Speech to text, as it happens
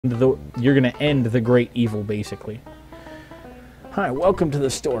you're gonna end the great evil, basically. Hi, welcome to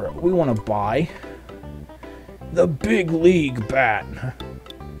the store. We want to buy the Big League bat,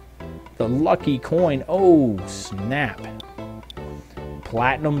 the lucky coin. Oh snap!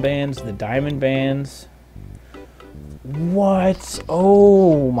 Platinum bands, the diamond bands. What?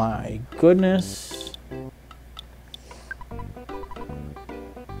 Oh my goodness!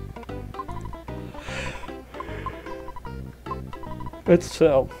 Let's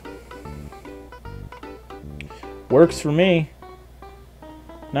sell. Works for me.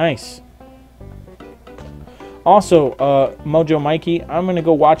 Nice. Also, Mojo Mikey, I'm going to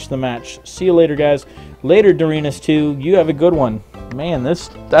go watch the match. See you later, guys. Later, Dorenas 2. You have a good one. Man,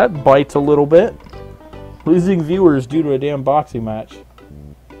 that bites a little bit. Losing viewers due to a damn boxing match.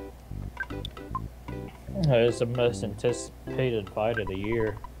 It's the most anticipated fight of the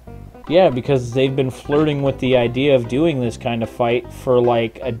year. Yeah, because they've been flirting with the idea of doing this kind of fight for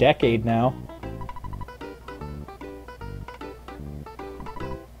like a decade now.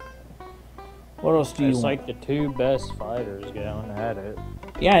 What else do you want? It's like the two best fighters going at it.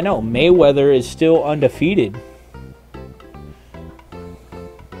 Yeah, I know. Mayweather is still undefeated.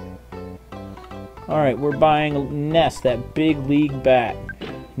 Alright, we're buying Ness, that Big League bat.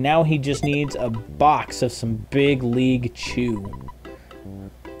 Now he just needs a box of some Big League Chew.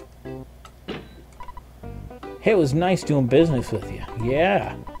 Hey, it was nice doing business with you.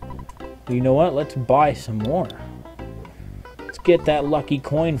 Yeah. You know what? Let's buy some more. Let's get that lucky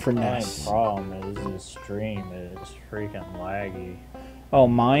coin for Ness. My problem is this stream is freaking laggy. Oh,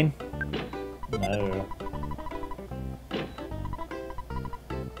 mine? No.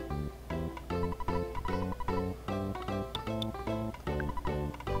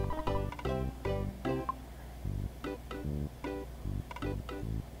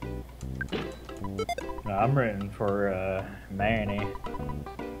 No, I'm rooting for Manny.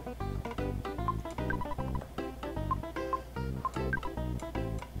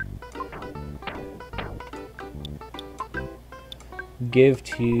 Give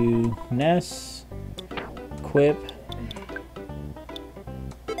to Ness. Equip.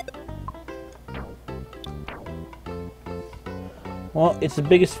 Well, it's the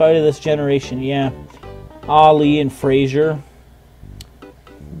biggest fight of this generation, yeah. Ali and Frazier.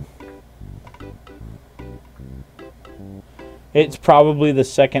 It's probably the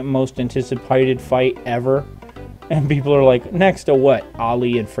second most anticipated fight ever. And people are like, next to what?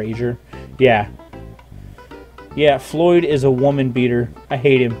 Ali and Frazier? Yeah. Yeah, Floyd is a woman beater. I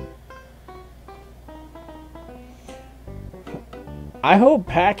hate him. I hope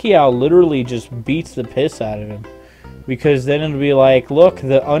Pacquiao literally just beats the piss out of him. Because then it'll be like, look,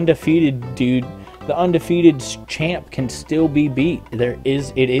 the undefeated dude, the undefeated champ can still be beat. It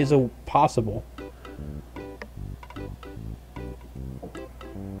is a possible.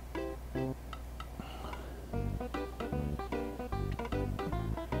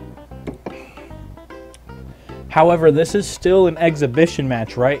 However, this is still an exhibition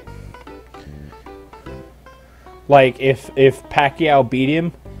match, right? Like, if Pacquiao beat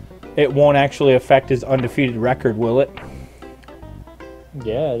him, it won't actually affect his undefeated record, will it?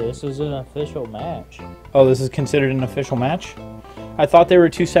 Yeah, this is an official match. Oh, this is considered an official match? I thought they were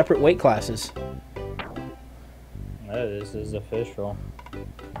two separate weight classes. No, this is official.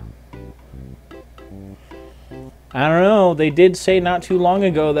 I don't know. They did say not too long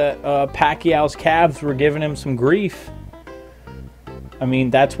ago that Pacquiao's calves were giving him some grief. I mean,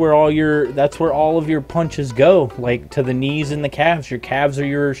 that's where all of your punches go, like to the knees and the calves. Your calves are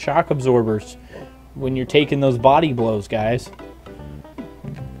your shock absorbers when you're taking those body blows, guys.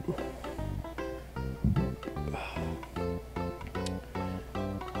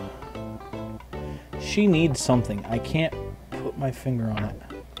 She needs something. I can't put my finger on it.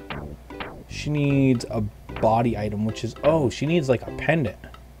 She needs a body item, which is, oh, she needs like a pendant.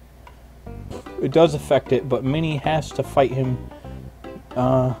 It does affect it, but Minnie has to fight him.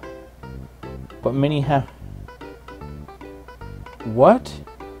 But Minnie what?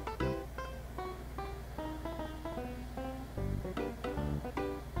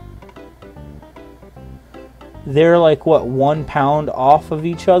 They're like, what, 1 pound off of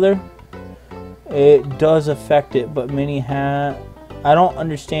each other? It does affect it, but Minnie I don't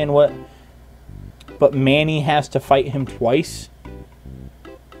understand what. But Manny has to fight him twice?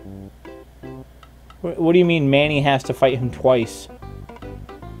 What do you mean Manny has to fight him twice?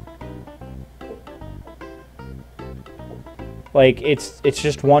 Like, it's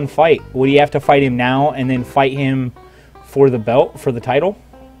just one fight. Would you have to fight him now and then fight him for the belt, for the title?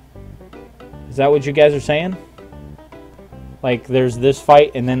 Is that what you guys are saying? Like, there's this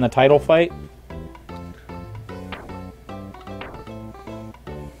fight and then the title fight?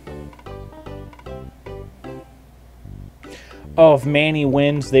 Oh, if Manny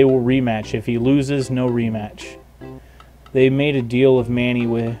wins, they will rematch. If he loses, no rematch. They made a deal if Manny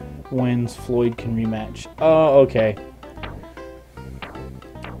wins, Floyd can rematch. Oh, okay.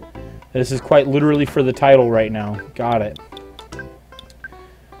 This is quite literally for the title right now. Got it.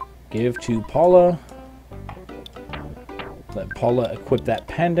 Give to Paula. Let Paula equip that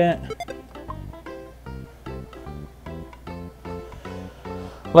pendant.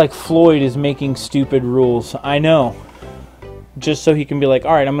 Like Floyd is making stupid rules. I know. Just so he can be like,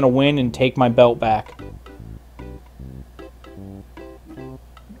 alright, I'm going to win and take my belt back.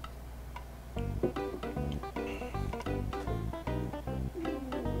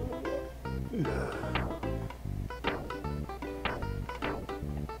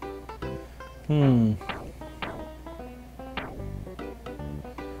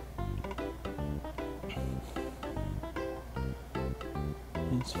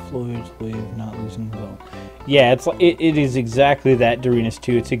 It's Floyd's way of not losing the belt. Yeah, it is exactly that, Dorinus,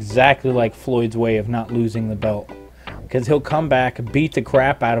 too. It's exactly like Floyd's way of not losing the belt. Because he'll come back, beat the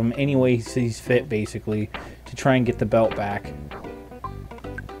crap out of him any way he sees fit, basically, to try and get the belt back.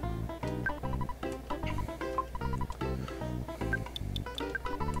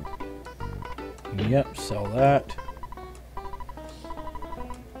 Yep, sell that.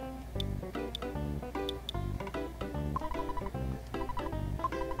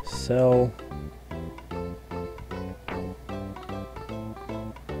 Sell.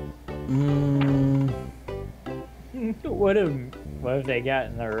 What if they got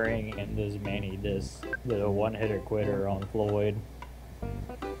in the ring and this Manny just did a one-hitter quitter on Floyd?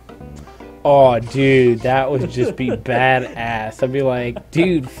 Oh, dude, that would just be badass. I'd be like,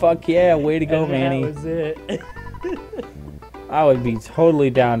 dude, fuck yeah, way to go, Manny. That was it. I would be totally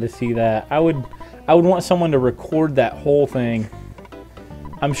down to see that. I would want someone to record that whole thing.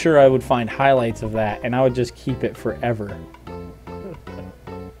 I'm sure I would find highlights of that, and I would just keep it forever.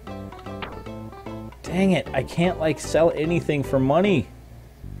 Dang it, I can't, like, sell anything for money.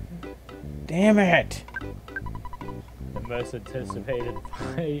 Damn it. The most anticipated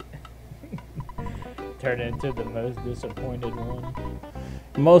fight turned into the most disappointed one.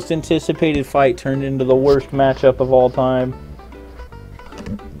 Most anticipated fight turned into the worst matchup of all time.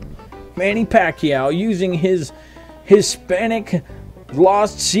 Manny Pacquiao using his Hispanic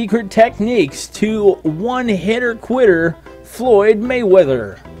lost secret techniques to one-hitter quitter Floyd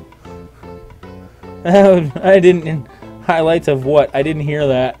Mayweather. I didn't... Highlights of what? I didn't hear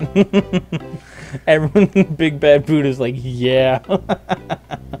that. Everyone, Big Bad Buddha's like, yeah.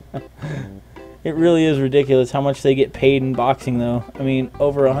 It really is ridiculous how much they get paid in boxing, though. I mean,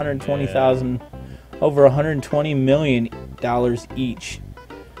 over $120,000, over $120 million each.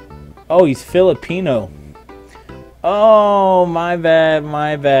 Oh, he's Filipino. Oh, my bad,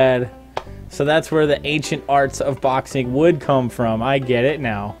 my bad. So that's where the ancient arts of boxing would come from. I get it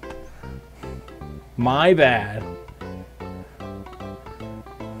now. My bad.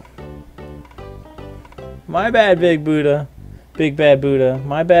 My bad, Big Buddha. Big Bad Buddha.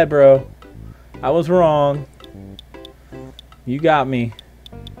 My bad, bro. I was wrong. You got me.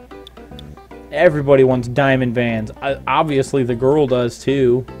 Everybody wants diamond bands. Obviously, the girl does,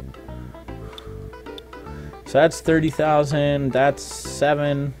 too. So that's 30,000. That's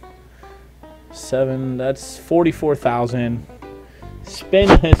 7. That's 44,000. Spin,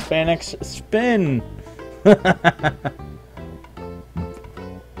 Hispanics. Spin.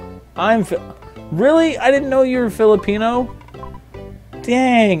 Really? I didn't know you were Filipino.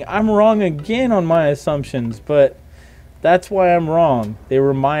 Dang, I'm wrong again on my assumptions, but that's why I'm wrong. They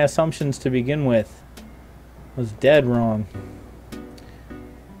were my assumptions to begin with. I was dead wrong.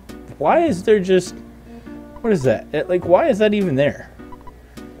 Why is there just... What is that? Like, why is that even there?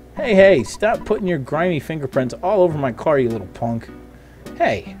 Hey, hey, stop putting your grimy fingerprints all over my car, you little punk.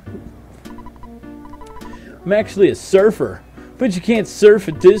 Hey. I'm actually a surfer, but you can't surf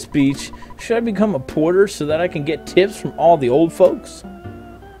at this beach. Should I become a porter so that I can get tips from all the old folks?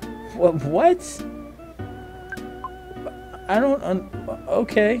 What? I don't...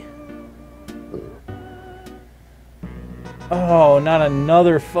 okay. Oh, not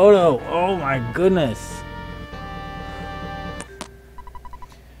another photo. Oh my goodness.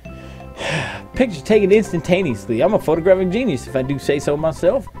 Picture taken instantaneously. I'm a photographic genius, if I do say so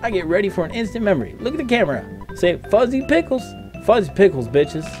myself. I get ready for an instant memory. Look at the camera. Say, fuzzy pickles. Fuzzy pickles,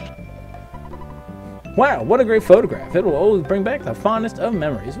 bitches. Wow, what a great photograph. It will always bring back the fondest of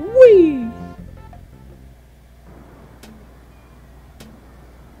memories. Whee!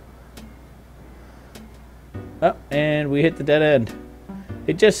 Oh, and we hit the dead end.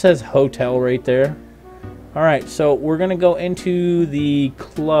 It just says hotel right there. Alright, so we're going to go into the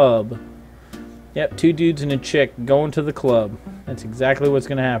club. Yep, 2 dudes and a chick going to the club. That's exactly what's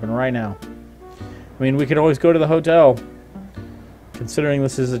going to happen right now. I mean, we could always go to the hotel. Considering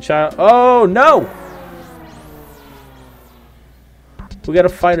this is a child... Oh, no! We gotta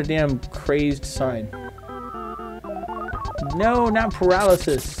fight a damn crazed sign. No, not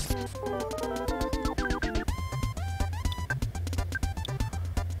paralysis.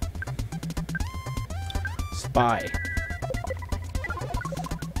 Spy.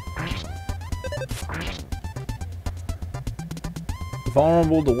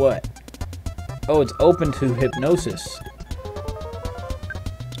 Vulnerable to what? Oh, it's open to hypnosis.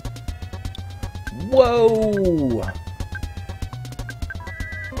 Whoa!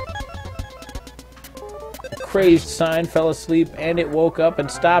 The crazed sign fell asleep and it woke up and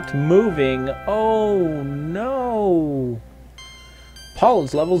stopped moving. Oh no!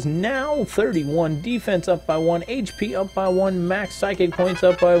 Paula's levels now 31. Defense up by 1. HP up by 1. Max psychic points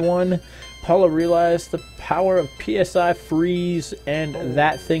up by 1. Paula realized the power of PSI freeze and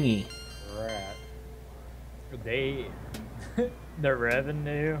that thingy. Crap. The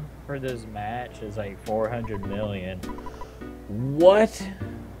revenue for this match is like 400 million. What?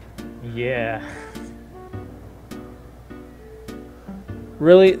 Yeah.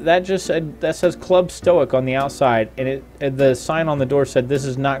 Really? That just said, that says Club Stoic on the outside, and the sign on the door said this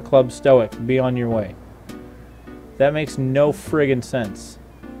is not Club Stoic. Be on your way. That makes no friggin' sense.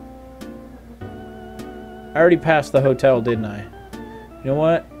 I already passed the hotel, didn't I? You know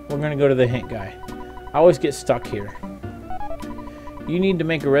what? We're gonna go to the hint guy. I always get stuck here. You need to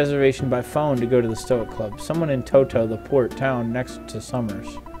make a reservation by phone to go to the Stoic Club. Someone in Toto, the port town next to Summers,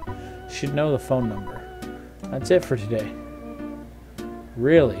 should know the phone number. That's it for today.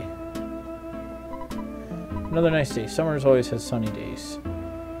 Really? Another nice day. Summers always has sunny days.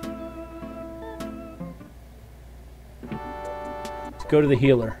 Let's go to the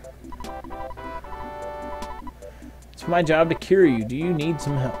healer. It's my job to cure you. Do you need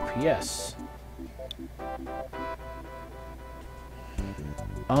some help? Yes.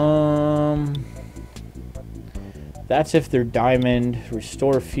 That's if they're diamond.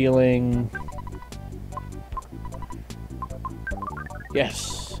 Restore feeling.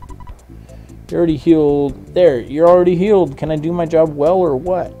 Yes. You're already healed. There, you're already healed. Can I do my job well or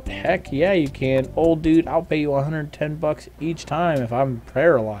what? Heck yeah, you can. Old dude, I'll pay you 110 bucks each time if I'm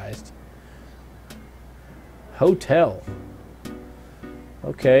paralyzed. Hotel.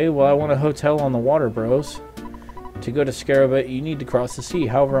 Okay, well, I want a hotel on the water, bros. To go to Scaraba, you need to cross the sea.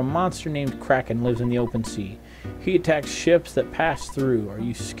 However, a monster named Kraken lives in the open sea. He attacks ships that pass through. Are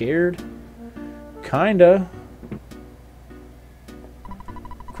you scared? Kinda.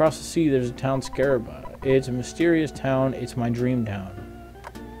 Across the sea, there's a town, Scaraba. It's a mysterious town. It's my dream town.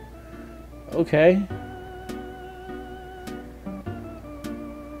 Okay.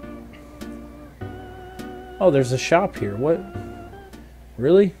 Oh, there's a shop here. What?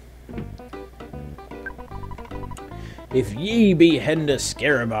 Really? If ye be heading to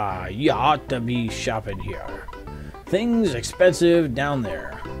Scaraba, ye ought to be shopping here. Things expensive down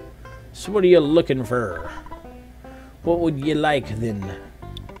there. So what are you looking for? What would you like then?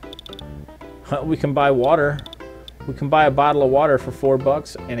 We can buy water. We can buy a bottle of water for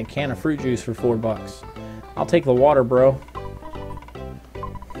 $4 and a can of fruit juice for $4. I'll take the water, bro.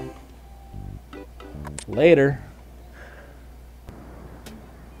 Later.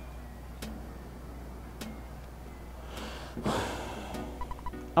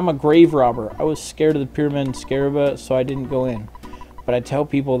 I'm a grave robber. I was scared of the pyramid in Scaraba, so I didn't go in. But I tell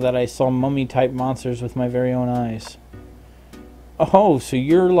people that I saw mummy-type monsters with my very own eyes. Oh, so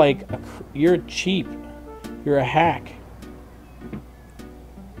you're like, you're cheap. You're a hack.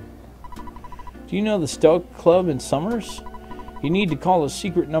 Do you know the Stoic Club in Summers? You need to call a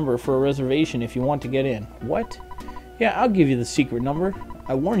secret number for a reservation if you want to get in. What? Yeah, I'll give you the secret number.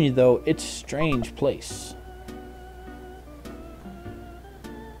 I warn you though, it's a strange place.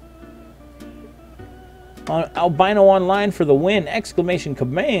 Albino online for the win! Exclamation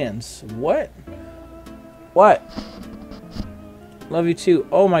commands. What? What? Love you too.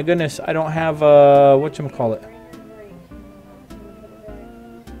 Oh my goodness, I don't have whatchamacallit.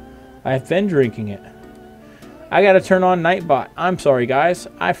 I have been drinking it. I gotta turn on Nightbot. I'm sorry guys,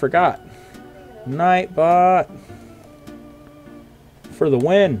 I forgot. Nightbot for the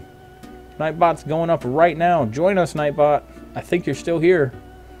win. Nightbot's going up right now. Join us, Nightbot. I think you're still here.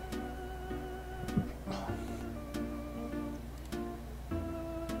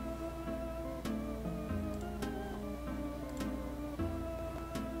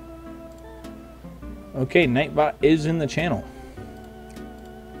 Okay, Nightbot is in the channel.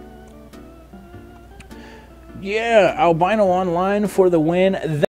 Yeah, albino online for the win.